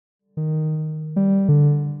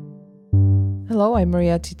Hello, I'm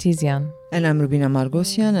Maria Titizian. And I'm Rubina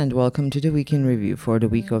Margosian, and welcome to the Week in Review for the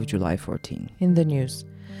week of July 14. In the news,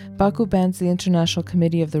 Baku bans the International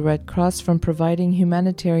Committee of the Red Cross from providing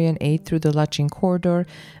humanitarian aid through the Lachin corridor,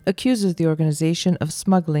 accuses the organization of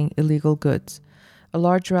smuggling illegal goods. A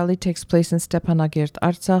large rally takes place in Stepanakert,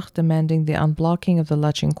 Artsakh, demanding the unblocking of the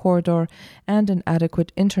Lachin corridor and an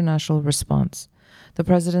adequate international response. The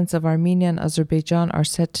presidents of Armenia and Azerbaijan are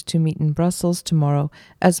set to meet in Brussels tomorrow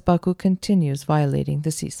as Baku continues violating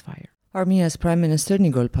the ceasefire. Armenia's Prime Minister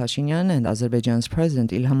Nikol Pashinyan and Azerbaijan's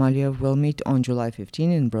President Ilham Aliyev will meet on July 15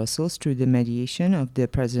 in Brussels through the mediation of the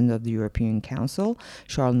President of the European Council,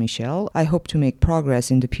 Charles Michel. I hope to make progress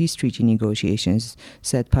in the peace treaty negotiations,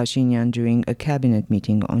 said Pashinyan during a cabinet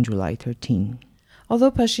meeting on July 13.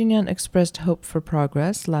 Although Pashinyan expressed hope for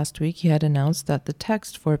progress, last week he had announced that the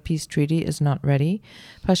text for a peace treaty is not ready.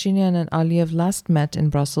 Pashinyan and Aliyev last met in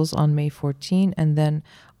Brussels on May 14 and then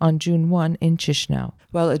on June 1 in Chisinau.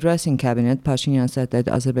 While addressing cabinet, Pashinyan said that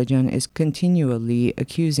Azerbaijan is continually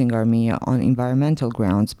accusing Armenia on environmental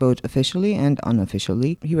grounds, both officially and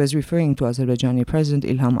unofficially. He was referring to Azerbaijani President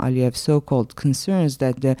Ilham Aliyev's so-called concerns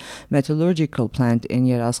that the metallurgical plant in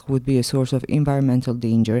Yeresk would be a source of environmental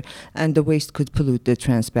danger and the waste could pollute the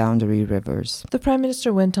transboundary rivers. The Prime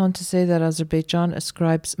Minister went on to say that Azerbaijan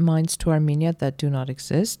ascribes mines to Armenia that do not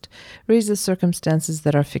exist, raises circumstances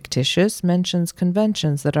that are fictitious, mentions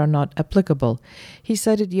conventions that are not applicable. He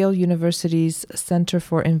cited Yale University's Center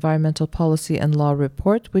for Environmental Policy and Law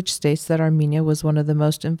report, which states that Armenia was one of the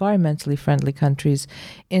most environmentally friendly countries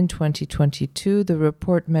in 2022. The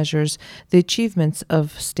report measures the achievements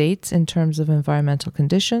of states in terms of environmental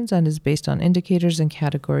conditions and is based on indicators and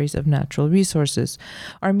categories of natural resources.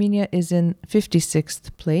 Armenia is in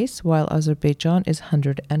 56th place, while Azerbaijan is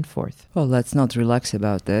 104th. Well, let's not relax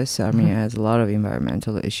about this. Armenia has a lot of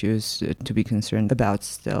environmental issues to be concerned about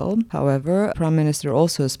still. However, Prime Minister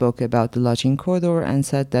also spoke about the Lachin corridor and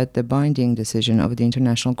said that the binding decision of the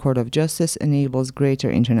International Court of Justice enables greater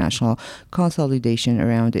international consolidation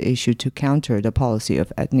around the issue to counter the policy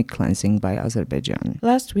of ethnic cleansing by Azerbaijan.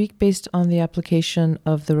 Last week, based on the application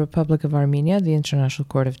of the Republic of Armenia, the International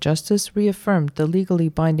Court of Justice reaffirmed the legally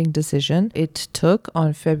binding decision it took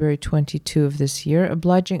on February 22 of this year,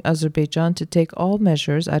 obliging Azerbaijan to take all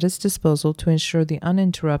measures at its disposal to ensure the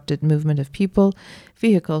uninterrupted movement of people,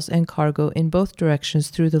 vehicles, and cargo in both directions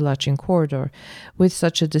through the Lachin corridor. With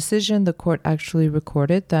such a decision, the court actually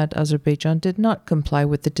recorded that Azerbaijan did not comply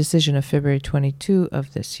with the decision of February 22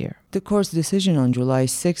 of this year. The court's decision on July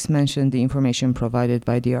 6 mentioned the information provided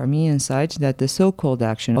by the Armenian side that the so-called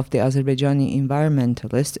action of the Azerbaijani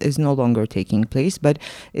environmentalists is no longer taking place, but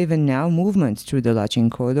even now movement through the Lachin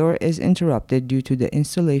corridor is interrupted due to the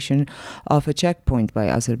installation of a checkpoint by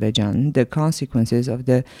Azerbaijan. The consequences of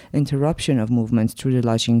the interruption of movement through the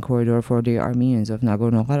Lachin corridor for the Armenians of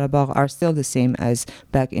Nagorno-Karabakh are still the same as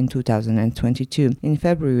back in 2022. In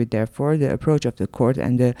February, therefore, the approach of the court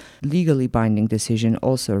and the legally binding decision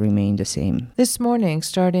also remain the same. This morning,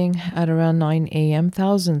 starting at around 9 a.m.,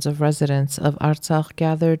 thousands of residents of Artsakh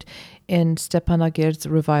gathered in Stepanakert's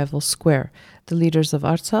Revival Square. The leaders of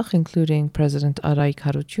Artsakh, including President Araik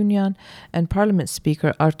Harutyunyan and Parliament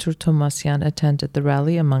Speaker Artur Tomasyan, attended the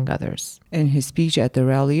rally, among others. In his speech at the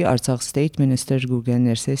rally, Artsakh State Minister Gurgen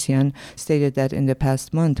Nersesyan stated that in the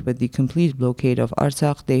past month, with the complete blockade of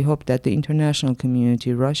Artsakh, they hope that the international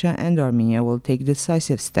community, Russia and Armenia, will take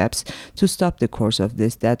decisive steps to stop the course of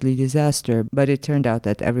this deadly disaster, but it turned out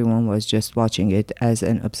that everyone was just watching it as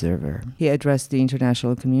an observer. He addressed the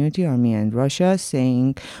international community, Armenia and Russia,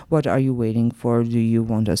 saying, "What are you waiting for? Do you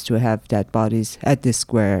want us to have dead bodies at this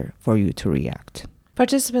square for you to react?"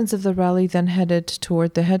 Participants of the rally then headed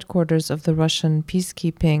toward the headquarters of the Russian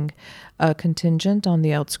peacekeeping contingent on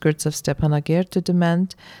the outskirts of Stepanakert to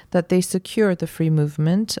demand that they secure the free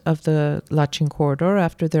movement of the Lachin corridor.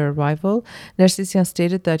 After their arrival, Nersesyan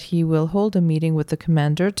stated that he will hold a meeting with the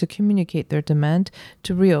commander to communicate their demand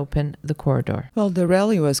to reopen the corridor. Well, the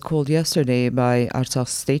rally was called yesterday by Artsakh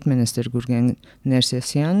State Minister Gurgen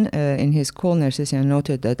Nersesyan. In his call, Nersesyan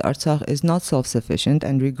noted that Artsakh is not self-sufficient,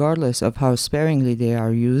 and regardless of how sparingly they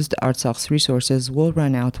are used, Artsakh's resources will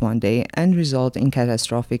run out one day and result in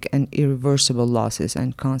catastrophic and irreversible losses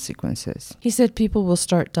and consequences. He said people will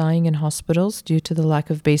start dying in hospitals due to the lack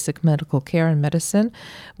of basic medical care and medicine,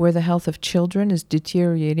 where the health of children is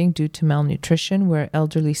deteriorating due to malnutrition, where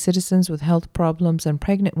elderly citizens with health problems and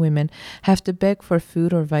pregnant women have to beg for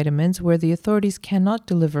food or vitamins, where the authorities cannot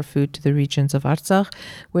deliver food to the regions of Artsakh,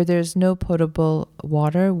 where there is no potable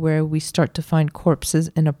water, where we start to find corpses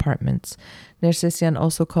in apartments. Nersessian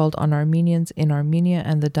also called on Armenians in Armenia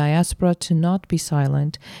and the diaspora to not be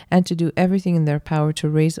silent and to do everything in their power to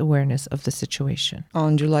raise awareness of the situation.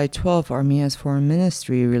 On July 12, Armenia's foreign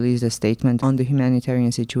ministry released a statement on the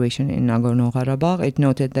humanitarian situation in Nagorno-Karabakh. It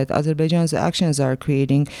noted that Azerbaijan's actions are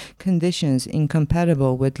creating conditions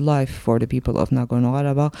incompatible with life for the people of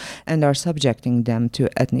Nagorno-Karabakh and are subjecting them to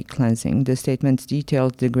ethnic cleansing. The statement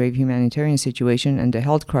detailed the grave humanitarian situation and the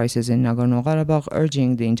health crisis in Nagorno-Karabakh,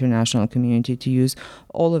 urging the international community to use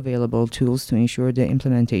all available tools to ensure the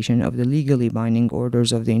implementation of the legally binding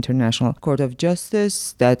orders of the International Court of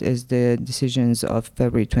Justice, that is the decisions of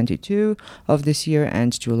February 22 of this year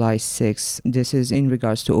and July 6. This is in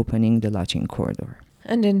regards to opening the Lachin corridor.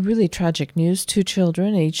 And in really tragic news, 2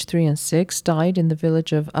 children, aged 3 and 6, died in the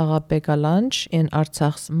village of Agha-Begalanch in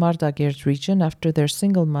Artsak's Mardagerd region after their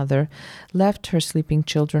single mother left her sleeping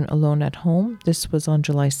children alone at home. This was on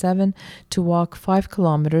July 7, to walk 5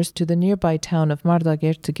 kilometers to the nearby town of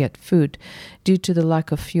Mardagerd to get food. Due to the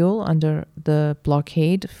lack of fuel under the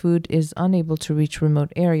blockade, food is unable to reach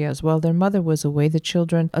remote areas. While their mother was away, the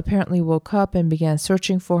children apparently woke up and began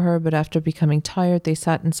searching for her, but after becoming tired, they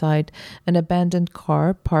sat inside an abandoned car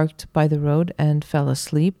parked by the road and fell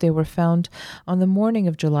asleep. They were found on the morning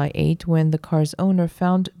of July 8 when the car's owner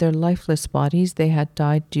found their lifeless bodies. They had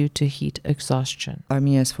died due to heat exhaustion.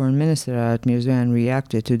 Armenia's foreign minister Arat Mirzoyan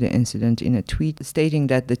reacted to the incident in a tweet, stating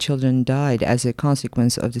that the children died as a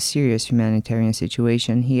consequence of the serious humanitarian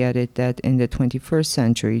situation. He added that in the 21st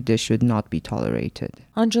century this should not be tolerated.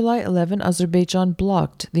 On July 11, Azerbaijan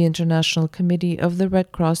blocked the International Committee of the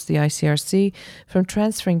Red Cross, the ICRC, from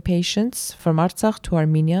transferring patients from Artsakh to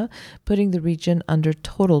Armenia, putting the region under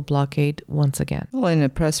total blockade once again. Well, in a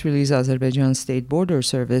press release, Azerbaijan's State Border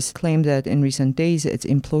Service claimed that in recent days its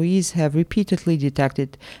employees have repeatedly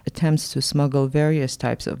detected attempts to smuggle various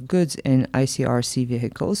types of goods in ICRC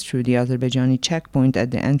vehicles through the Azerbaijani checkpoint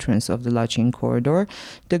at the entrance of the Lachin corridor.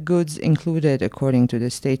 The goods included, according to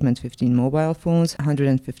the statement, 15 mobile phones,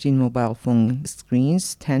 115 mobile phone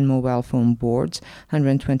screens, 10 mobile phone boards,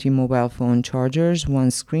 120 mobile phone chargers,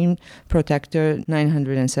 1 screen protector,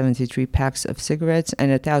 973 packs of cigarettes,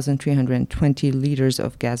 and 1,320 liters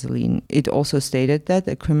of gasoline. It also stated that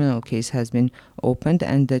a criminal case has been opened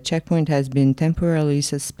and the checkpoint has been temporarily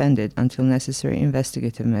suspended until necessary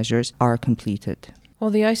investigative measures are completed. Well,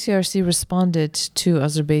 the ICRC responded to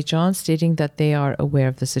Azerbaijan, stating that they are aware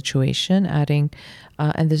of the situation, adding,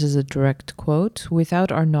 and this is a direct quote,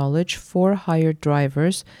 "Without our knowledge, 4 hired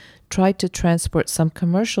drivers tried to transport some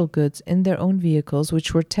commercial goods in their own vehicles,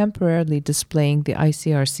 which were temporarily displaying the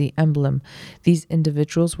ICRC emblem. These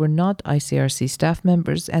individuals were not ICRC staff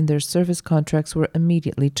members, and their service contracts were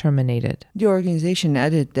immediately terminated." The organization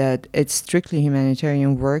added that its strictly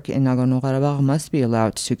humanitarian work in Nagorno-Karabakh must be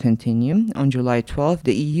allowed to continue. On July 12,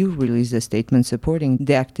 the EU released a statement supporting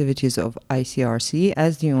the activities of ICRC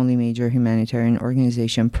as the only major humanitarian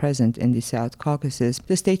organization present in the South Caucasus.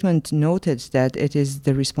 The statement noted that it is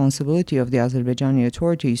the responsibility of the Azerbaijani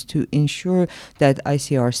authorities to ensure that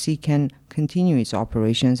ICRC can continue its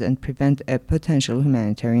operations and prevent a potential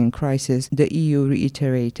humanitarian crisis. The EU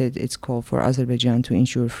reiterated its call for Azerbaijan to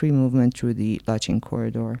ensure free movement through the Lachin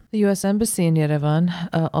corridor. The U.S. Embassy in Yerevan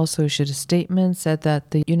also issued a statement, said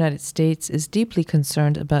that the United States is deeply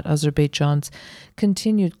concerned about Azerbaijan's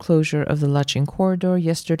continued closure of the Lachin corridor.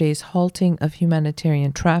 Yesterday's halting of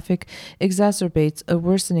humanitarian traffic exacerbates a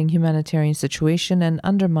worsening humanitarian situation and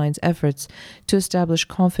undermines efforts to establish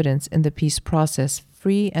confidence in the peace process.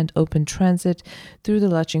 Free and open transit through the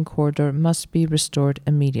Lachin corridor must be restored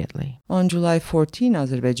immediately. On July 14,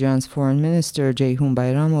 Azerbaijan's foreign minister Ceyhun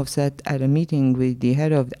Bayramov said at a meeting with the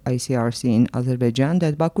head of the ICRC in Azerbaijan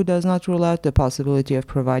that Baku does not rule out the possibility of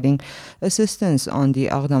providing assistance on the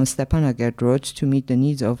Aghdam-Stepanakert road to meet the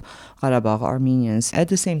needs of Karabakh Armenians. At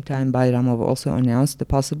the same time, Bayramov also announced the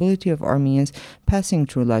possibility of Armenians passing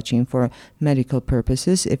through Lachin for medical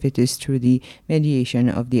purposes if it is through the mediation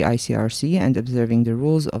of the ICRC and observing the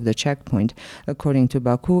rules of the checkpoint. According to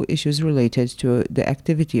Baku, issues related to the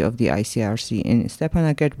activity of the ICRC in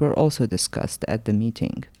Stepanakert were also discussed at the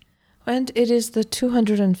meeting. And it is the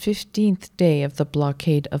 215th day of the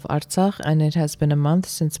blockade of Artsakh, and it has been a month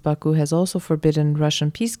since Baku has also forbidden Russian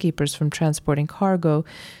peacekeepers from transporting cargo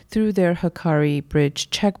through their Hakkari Bridge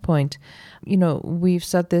checkpoint. You know, we've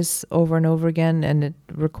said this over and over again, and it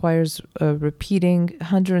requires repeating.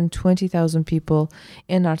 120,000 people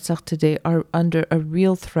in Artsakh today are under a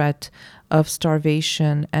real threat of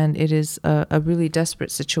starvation, and it is a really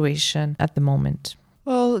desperate situation at the moment.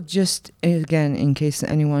 Well, Well, just again, in case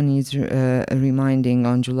anyone needs reminding,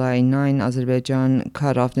 on July 9, Azerbaijan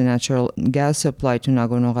cut off the natural gas supply to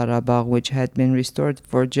Nagorno-Karabakh, which had been restored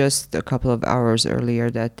for just a couple of hours earlier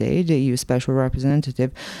that day. The EU Special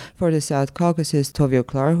Representative for the South Caucasus, Tovio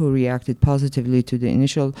Klar, who reacted positively to the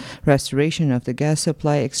initial restoration of the gas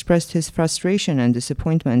supply, expressed his frustration and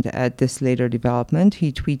disappointment at this later development.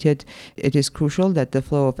 He tweeted, "It is crucial that the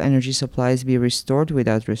flow of energy supplies be restored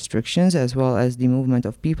without restrictions, as well as the movement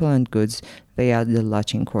of people and goods via the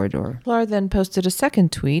Lachin corridor." Klar then posted a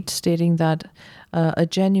second tweet stating that a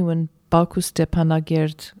genuine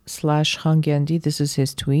Baku-Stepanakert/Khangendi, this is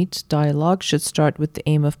his tweet, dialogue should start with the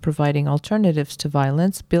aim of providing alternatives to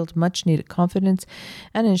violence, build much-needed confidence,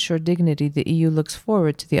 and ensure dignity. The EU looks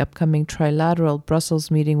forward to the upcoming trilateral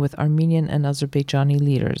Brussels meeting with Armenian and Azerbaijani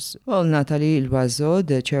leaders. Well, Nathalie Loiseau,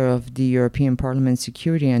 the chair of the European Parliament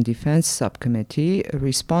Security and Defense Subcommittee,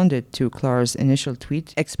 responded to Klar's initial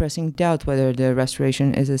tweet, expressing doubt whether the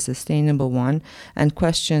restoration is a sustainable one, and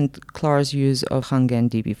questioned Klar's use of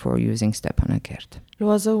Khangendi before using Stepanakert.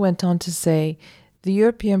 Loiseau went on to say, "The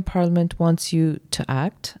European Parliament wants you to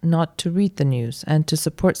act, not to read the news, and to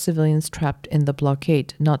support civilians trapped in the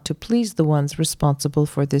blockade, not to please the ones responsible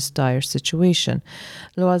for this dire situation."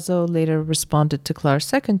 Loiseau later responded to Klar's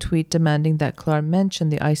second tweet, demanding that Klar mention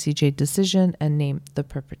the ICJ decision and name the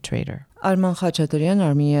perpetrator. Arman Khachaturyan,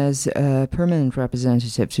 Armenia's permanent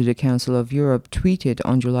representative to the Council of Europe, tweeted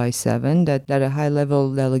on July 7 that a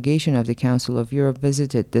high-level delegation of the Council of Europe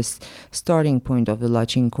visited this starting point of the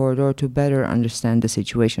Lachin corridor to better understand the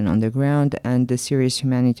situation on the ground and the serious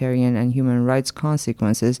humanitarian and human rights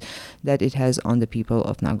consequences that it has on the people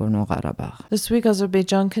of Nagorno-Karabakh. This week,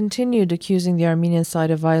 Azerbaijan continued accusing the Armenian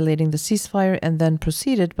side of violating the ceasefire and then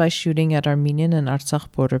proceeded by shooting at Armenian and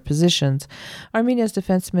Artsakh border positions. Armenia's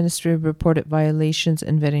defense ministry reported violations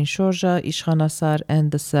in Verin Shorja, Ishkhanasar,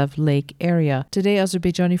 and the Sev Lake area. Today,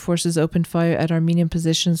 Azerbaijani forces opened fire at Armenian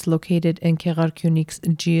positions located in Kegharkunik's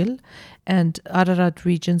Jil and Ararat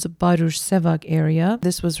region's Baruch Sevag area.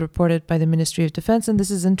 This was reported by the Ministry of Defense, and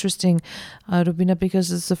this is interesting, Rubina,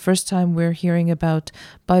 because it's the first time we're hearing about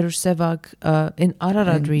Baruch Sevag in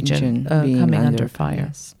Ararat region coming under fire.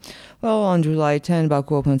 Yes. Well, on July 10,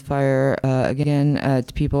 Baku opened fire again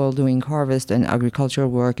at people doing harvest and agricultural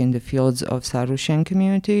work in the fields of Sarushen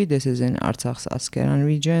community. This is in Artsakh's Askeran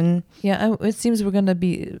region. Yeah, it seems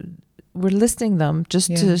we're listing them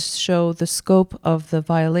just to show the scope of the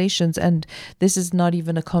violations, and this is not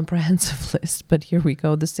even a comprehensive list, but here we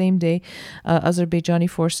go. The same day, Azerbaijani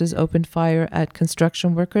forces opened fire at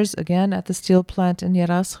construction workers, again at the steel plant in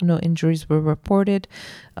Yarazh. No injuries were reported,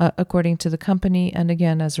 according to the company. And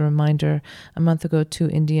again, as a reminder, a month ago, 2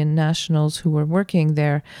 Indian nationals who were working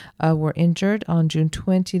there were injured. On June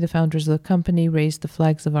 20, the founders of the company raised the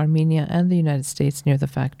flags of Armenia and the United States near the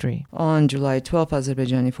factory. On July 12,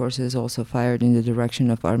 Azerbaijani forces also fired in the direction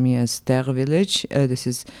of Armenia's Ter village. This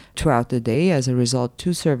is throughout the day. As a result,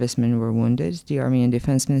 2 servicemen were wounded. The Armenian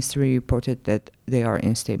Defense Ministry reported that they are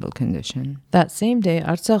in stable condition. That same day,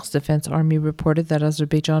 Artsakh's Defense Army reported that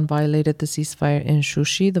Azerbaijan violated the ceasefire in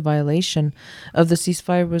Shushi. The violation of the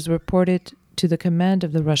ceasefire was reported to the command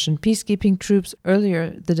of the Russian peacekeeping troops.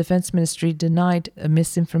 Earlier, the Defense Ministry denied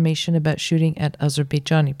misinformation about shooting at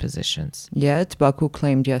Azerbaijani positions. Yet, Baku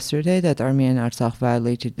claimed yesterday that Armenia and Artsakh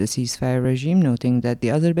violated the ceasefire regime, noting that the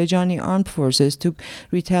Azerbaijani armed forces took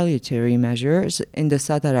retaliatory measures in the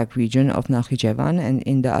Satarak region of Nakhichevan and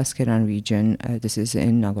in the Askeran region. This is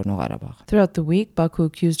in Nagorno-Karabakh. Throughout the week, Baku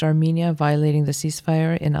accused Armenia of violating the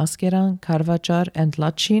ceasefire in Askeran, Karvajar, and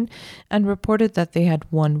Lachin, and reported that they had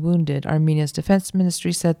 1 wounded. Armenia's Defense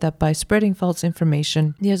Ministry said that by spreading false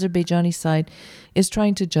information, the Azerbaijani side is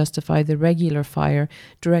trying to justify the regular fire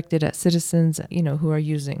directed at citizens, who are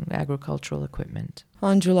using agricultural equipment.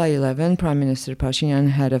 On July 11, Prime Minister Pashinyan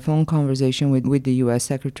had a phone conversation with the U.S.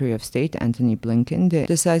 Secretary of State, Antony Blinken.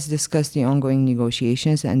 The sides discussed the ongoing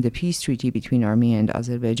negotiations and the peace treaty between Armenia and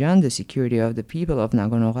Azerbaijan, the security of the people of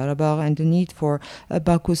Nagorno-Karabakh, and the need for a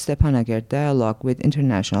Baku-Stepanakert dialogue with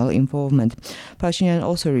international involvement. Pashinyan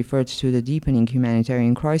also referred to the deepening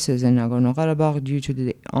humanitarian crisis in Nagorno-Karabakh due to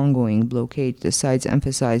the ongoing blockade. The sides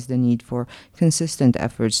emphasized the need for consistent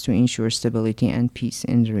efforts to ensure stability and peace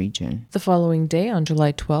in the region. The following day, on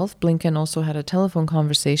July 12, Blinken also had a telephone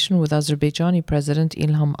conversation with Azerbaijani President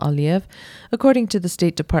Ilham Aliyev. According to the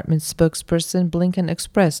State Department spokesperson, Blinken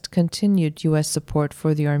expressed continued U.S. support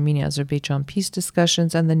for the Armenia-Azerbaijan peace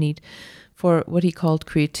discussions and the need for what he called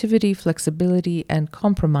creativity, flexibility, and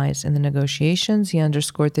compromise in the negotiations. He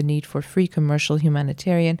underscored the need for free commercial,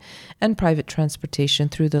 humanitarian, and private transportation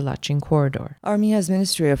through the Lachin corridor. Armenia's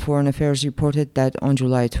Ministry of Foreign Affairs reported that on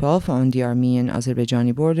July 12, on the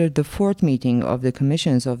Armenian-Azerbaijani border, the fourth meeting of the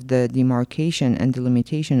Commissions of the Demarcation and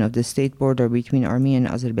Delimitation of the State Border between Armenia and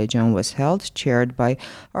Azerbaijan was held, chaired by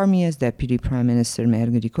Armenia's Deputy Prime Minister Meher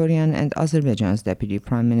Grigoryan and Azerbaijan's Deputy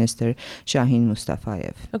Prime Minister Shahin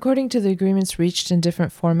Mustafayev. According to the agreements reached in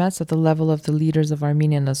different formats at the level of the leaders of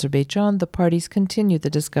Armenia and Azerbaijan, the parties continued the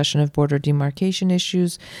discussion of border demarcation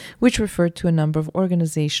issues, which referred to a number of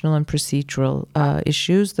organizational and procedural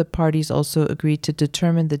issues. The parties also agreed to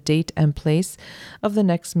determine the date and place of the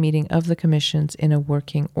next meeting of the commissions in a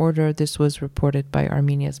working order. This was reported by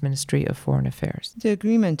Armenia's Ministry of Foreign Affairs. The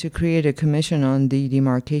agreement to create a commission on the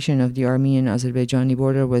demarcation of the Armenian-Azerbaijani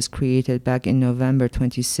border was created back in November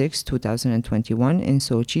 26, 2021 in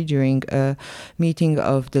Sochi during a meeting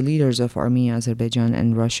of the leaders of Armenia, Azerbaijan,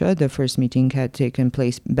 and Russia. The first meeting had taken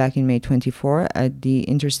place back in May 24 at the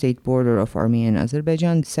interstate border of Armenia and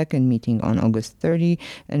Azerbaijan, the second meeting on August 30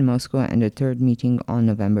 in Moscow, and the third meeting on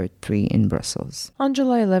November 3 in Brussels. On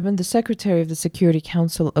July 11, the Secretary of the Security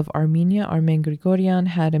Council of Armenia, Armen Grigoryan,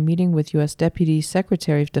 had a meeting with U.S. Deputy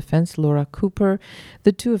Secretary of Defense Laura Cooper.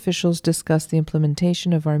 The two officials discussed the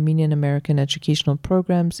implementation of Armenian-American educational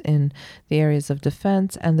programs in the areas of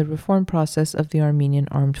defense and the reform process of the Armenian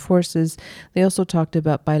Armed Forces. They also talked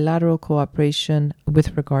about bilateral cooperation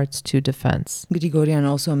with regards to defense. Grigoryan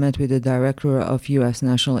also met with the Director of U.S.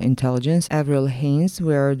 National Intelligence, Avril Haines,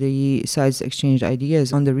 where the sides exchanged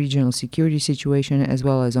ideas on the regional security situation as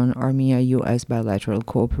well as on Armenia-U.S. bilateral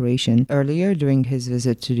cooperation. Earlier, during his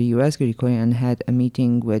visit to the U.S., Grigoryan had a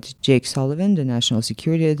meeting with Jake Sullivan, the National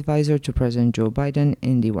Security Advisor to President Joe Biden,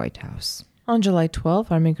 in the White House. On July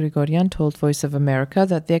 12, Armen Grigoryan told Voice of America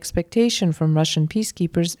that the expectation from Russian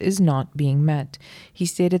peacekeepers is not being met. He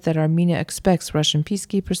stated that Armenia expects Russian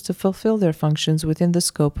peacekeepers to fulfill their functions within the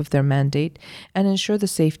scope of their mandate and ensure the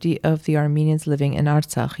safety of the Armenians living in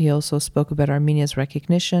Artsakh. He also spoke about Armenia's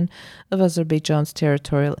recognition of Azerbaijan's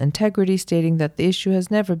territorial integrity, stating that the issue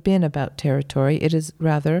has never been about territory. It is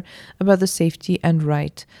rather about the safety and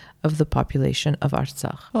right of the population of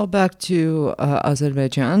Artsakh. Well, back to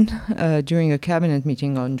Azerbaijan. During a cabinet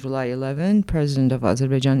meeting on July 11, President of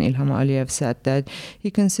Azerbaijan Ilham Aliyev said that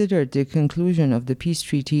he considered the conclusion of the peace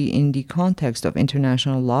treaty in the context of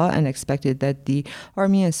international law and expected that the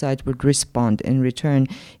Armenian side would respond in return.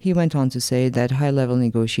 He went on to say that high-level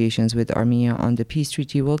negotiations with Armenia on the peace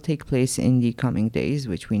treaty will take place in the coming days,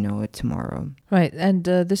 which we know it tomorrow. Right, and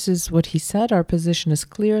this is what he said. Our position is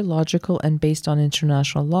clear, logical, and based on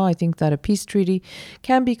international law. I think that a peace treaty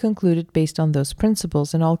can be concluded based on those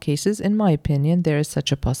principles. In all cases, in my opinion, there is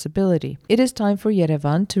such a possibility. It is time for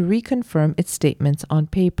Yerevan to reconfirm its statements on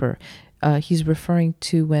paper. He's referring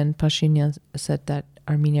to when Pashinyan said that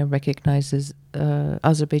Armenia recognizes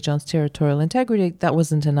Azerbaijan's territorial integrity. That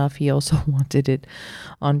wasn't enough. He also wanted it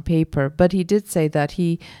on paper. But he did say that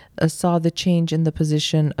he saw the change in the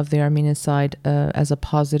position of the Armenian side as a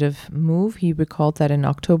positive move. He recalled that in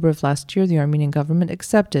October of last year, the Armenian government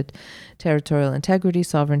accepted territorial integrity,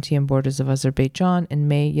 sovereignty, and borders of Azerbaijan. In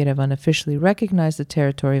May, Yerevan officially recognized the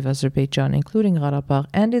territory of Azerbaijan, including Karabakh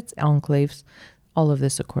and its enclaves. All of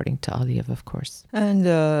this according to Aliyev, of course. And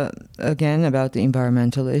again, about the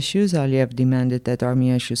environmental issues, Aliyev demanded that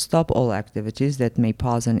Armenia should stop all activities that may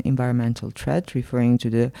pose an environmental threat, referring to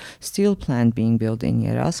the steel plant being built in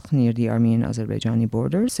Yerevan near the Armenian-Azerbaijani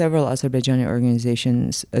border. Several Azerbaijani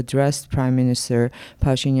organizations addressed Prime Minister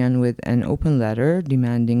Pashinyan with an open letter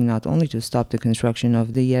demanding not only to stop the construction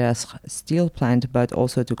of the Yerevan steel plant, but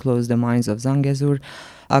also to close the mines of Zangezur,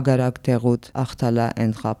 Agarak, Teghut, Akhtala,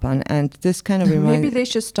 and Khapan. And this kind of reminds... Maybe they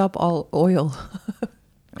should stop all oil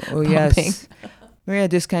pumping. Yes. Yeah,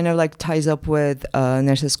 this kind of like ties up with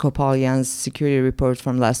Nerses Kopalyan's security report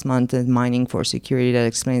from last month, Mining for Security, that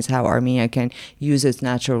explains how Armenia can use its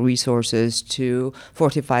natural resources to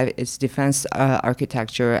fortify its defense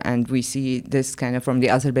architecture. And we see this kind of from the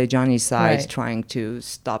Azerbaijani side, right, trying to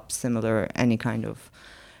stop any kind of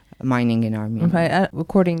mining in Armenia. Right.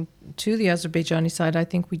 According to the Azerbaijani side, I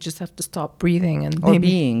think we just have to stop breathing and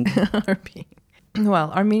being. Or being.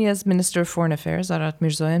 Well, Armenia's Minister of Foreign Affairs, Arat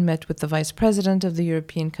Mirzoyan, met with the Vice President of the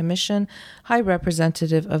European Commission, High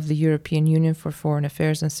Representative of the European Union for Foreign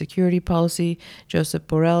Affairs and Security Policy, Josep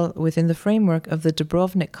Borrell, within the framework of the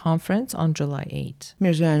Dubrovnik Conference on July 8.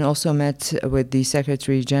 Mirzoyan also met with the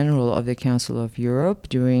Secretary General of the Council of Europe.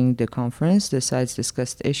 During the conference, the sides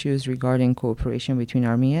discussed issues regarding cooperation between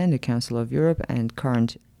Armenia and the Council of Europe and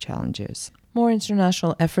current challenges. More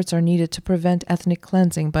international efforts are needed to prevent ethnic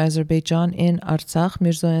cleansing by Azerbaijan in Artsakh,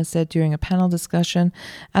 Mirzoyan said during a panel discussion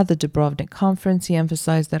at the Dubrovnik conference. He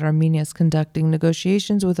emphasized that Armenia is conducting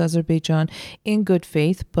negotiations with Azerbaijan in good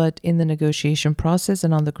faith, but in the negotiation process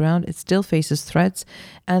and on the ground, it still faces threats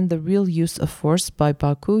and the real use of force by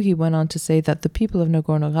Baku. He went on to say that the people of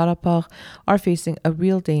Nagorno-Karabakh are facing a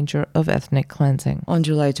real danger of ethnic cleansing. On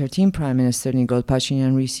July 13, Prime Minister Nikol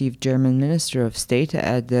Pashinyan received German Minister of State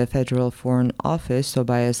at the Federal Foreign Office,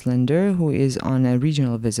 Tobias Linder, who is on a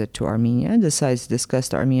regional visit to Armenia. The sides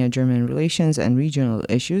discussed Armenia-German relations and regional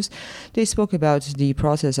issues. They spoke about the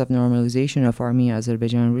process of normalization of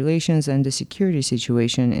Armenia-Azerbaijan relations and the security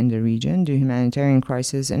situation in the region, the humanitarian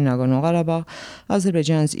crisis in Nagorno-Karabakh,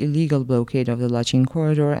 Azerbaijan's illegal blockade of the Lachin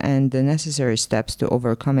corridor, and the necessary steps to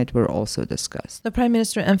overcome it were also discussed. The Prime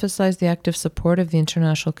Minister emphasized the active support of the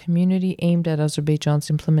international community aimed at Azerbaijan's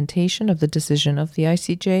implementation of the decision of the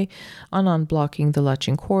ICJ on unblocking the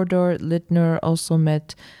Lachin corridor. Lindner also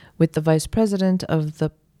met with the Vice President of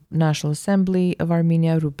the National Assembly of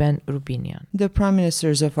Armenia, Ruben Rubinian. The Prime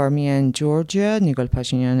Ministers of Armenia and Georgia, Nikol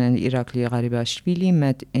Pashinyan and Irakli Garibashvili,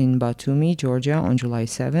 met in Batumi, Georgia on July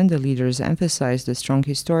 7. The leaders emphasized the strong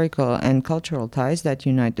historical and cultural ties that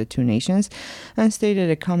unite the two nations and stated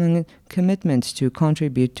a common commitment to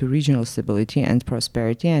contribute to regional stability and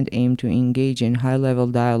prosperity and aim to engage in high-level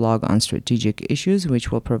dialogue on strategic issues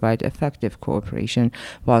which will provide effective cooperation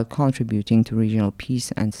while contributing to regional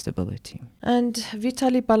peace and stability. And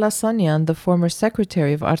Vitaly Balasanyan, the former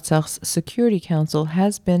secretary of Artsakh's Security Council,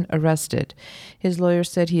 has been arrested. His lawyer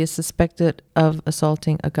said he is suspected of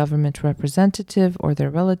assaulting a government representative or their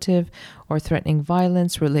relative or threatening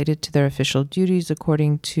violence related to their official duties,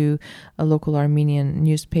 according to a local Armenian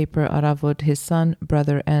newspaper, Aravod. His son,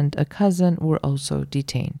 brother, and a cousin were also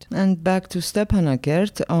detained. And back to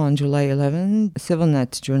Stepanakert, on July 11,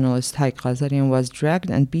 CivilNet journalist Hayk Ghazarian was dragged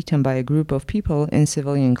and beaten by a group of people in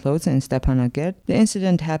civilian clothes in Stepanakert. The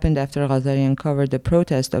incident happened after Ghazarian covered the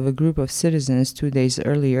protest of a group of citizens 2 days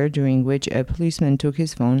earlier, during which a policeman took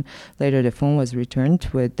his phone. Later, the phone was returned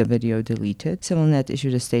with the video deleted. CivilNet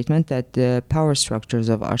issued a statement that the power structures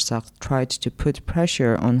of Artsakh tried to put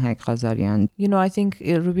pressure on Hayk Ghazarian. You know, I think,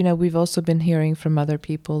 Rubina, we've also been hearing from other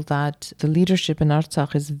people that the leadership in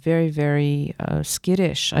Artsakh is very, very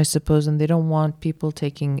skittish, I suppose, and they don't want people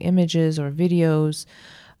taking images or videos.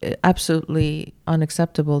 Absolutely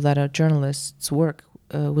unacceptable that a journalist's work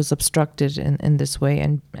was obstructed in this way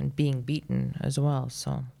and being beaten as well.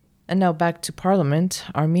 So. And now back to Parliament,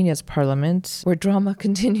 Armenia's Parliament, where drama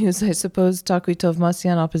continues, I suppose. Takuy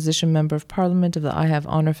Tovmasyan, opposition member of Parliament of the I Have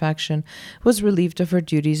Honor faction, was relieved of her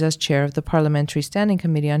duties as chair of the Parliamentary Standing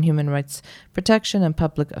Committee on Human Rights Protection and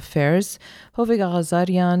Public Affairs. Hovig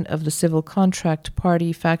Ghazarian of the Civil Contract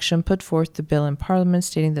Party faction put forth the bill in Parliament,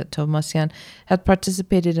 stating that Tovmasyan had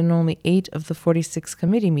participated in only 8 of the 46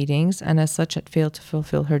 committee meetings and as such had failed to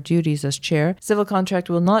fulfill her duties as chair. Civil Contract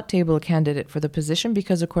will not table a candidate for the position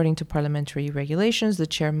because, according to parliamentary regulations, the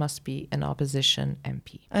chair must be an opposition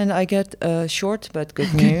MP. And I get short but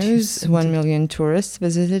good news. 1 million tourists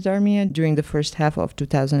visited Armenia during the first half of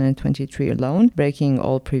 2023 alone, breaking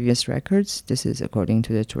all previous records. This is according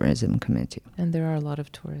to the Tourism Committee. And there are a lot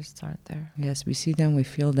of tourists, aren't there? Yes, we see them, we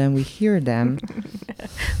feel them, we hear them.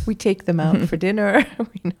 We take them out for dinner,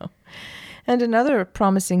 we know. And another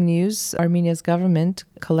promising news, Armenia's government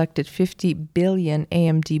collected 50 billion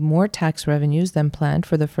AMD more tax revenues than planned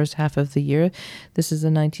for the first half of the year. This is a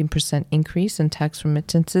 19% increase in tax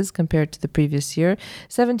remittances compared to the previous year.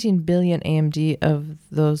 17 billion AMD of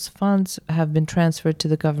those funds have been transferred to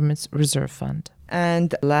the government's reserve fund.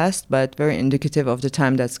 And last, but very indicative of the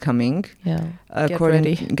time that's coming. Yeah.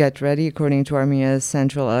 Get ready. According to Armenia's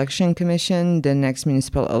Central Election Commission, the next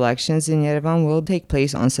municipal elections in Yerevan will take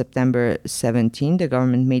place on September 17. The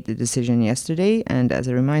government made the decision yesterday. And as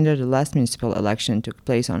a reminder, the last municipal election took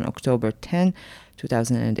place on October 10,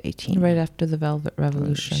 2018. Right after the Velvet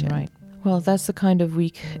Revolution, right. Well, that's the kind of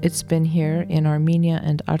week it's been here in Armenia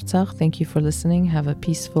and Artsakh. Thank you for listening. Have a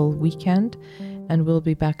peaceful weekend. And we'll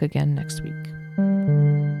be back again next week.